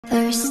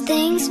First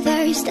things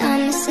first,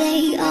 I'ma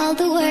say all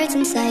the words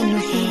inside my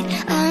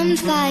head. I'm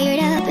fired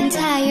up and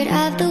tired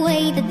of the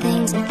way that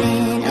things have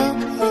been. Oh,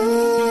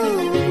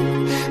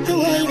 ooh, the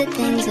way that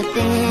things have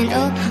been.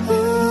 Oh,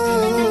 ooh.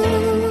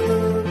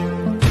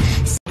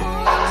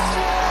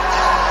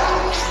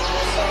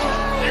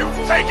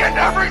 You've taken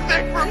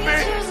everything from me.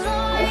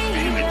 Your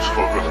feelings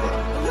for her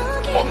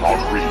are not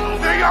real.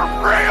 They are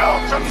real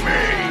to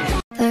me.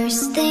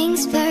 First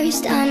things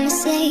first, I'ma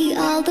say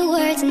all the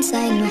words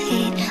inside my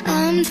head.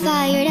 I'm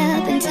fired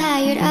up and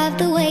tired of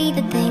the way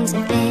that things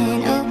have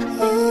been. Oh,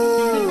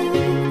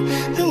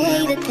 ooh, the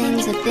way that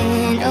things have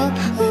been. Oh,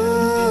 ooh.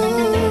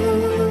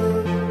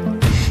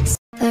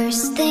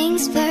 First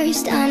things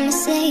first, I'ma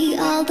say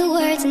all the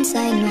words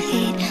inside my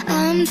head.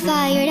 I'm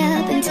fired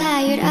up and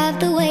tired of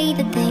the way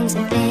that things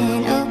have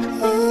been. Oh,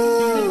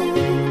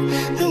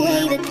 ooh, the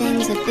way that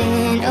things have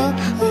been. Oh,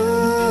 ooh.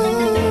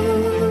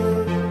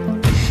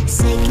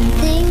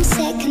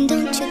 Second,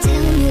 don't you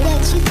tell me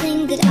what you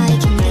think that I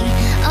can be.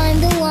 I'm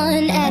the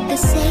one at the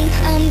same,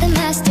 I'm the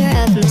master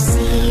of my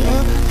sea.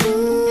 Oh,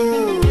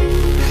 ooh,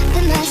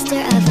 the master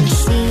of my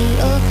sea.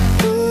 Oh,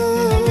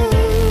 ooh.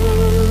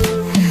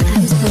 I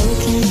was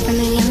broken from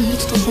a young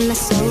age, taking my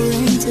soul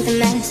into the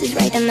masses,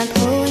 writing my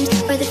poems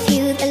for the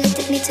few that looked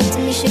at me, took to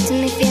me, shook to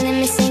me, feeling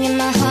me, singing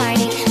my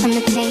heartache. From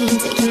the pain,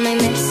 taking my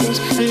message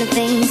from the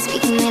veins,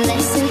 speaking my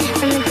lesson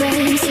from the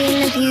brain,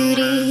 seeing the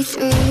beauty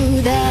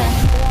through the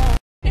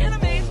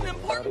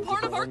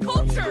part of our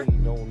culture.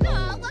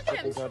 Oh, look at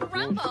him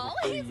tremble.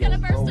 He's gonna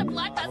burst a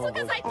blood vessel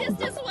because I dissed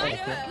his wife.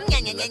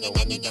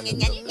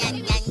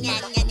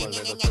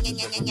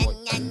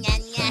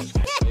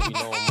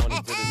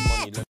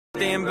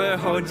 But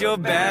hold your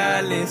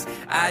balance.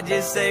 I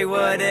just say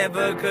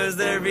whatever, cause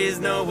there is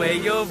no way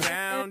you're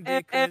around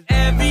it.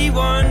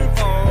 Everyone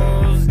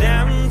falls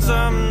down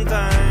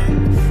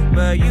sometimes,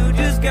 but you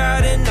just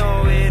gotta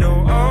know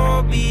it'll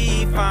all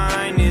be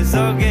fine. It's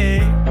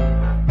okay.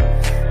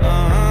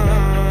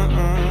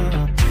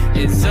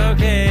 It's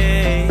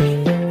okay,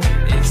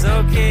 it's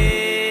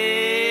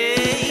okay.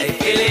 Hey,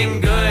 feeling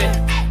good,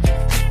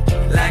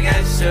 like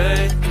I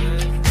should.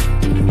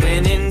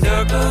 When in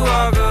dark,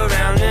 walk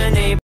around the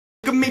neighborhood.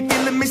 Look at me,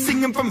 feeling me,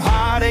 singing from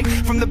heartache,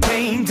 from the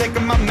pain,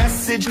 taking my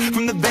message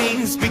from the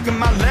veins, speaking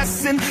my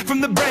lesson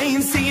from the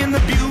brain, seeing the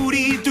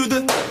beauty through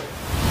the...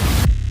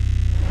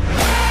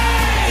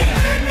 Hey,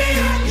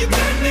 you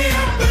made me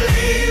up,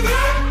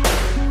 believer.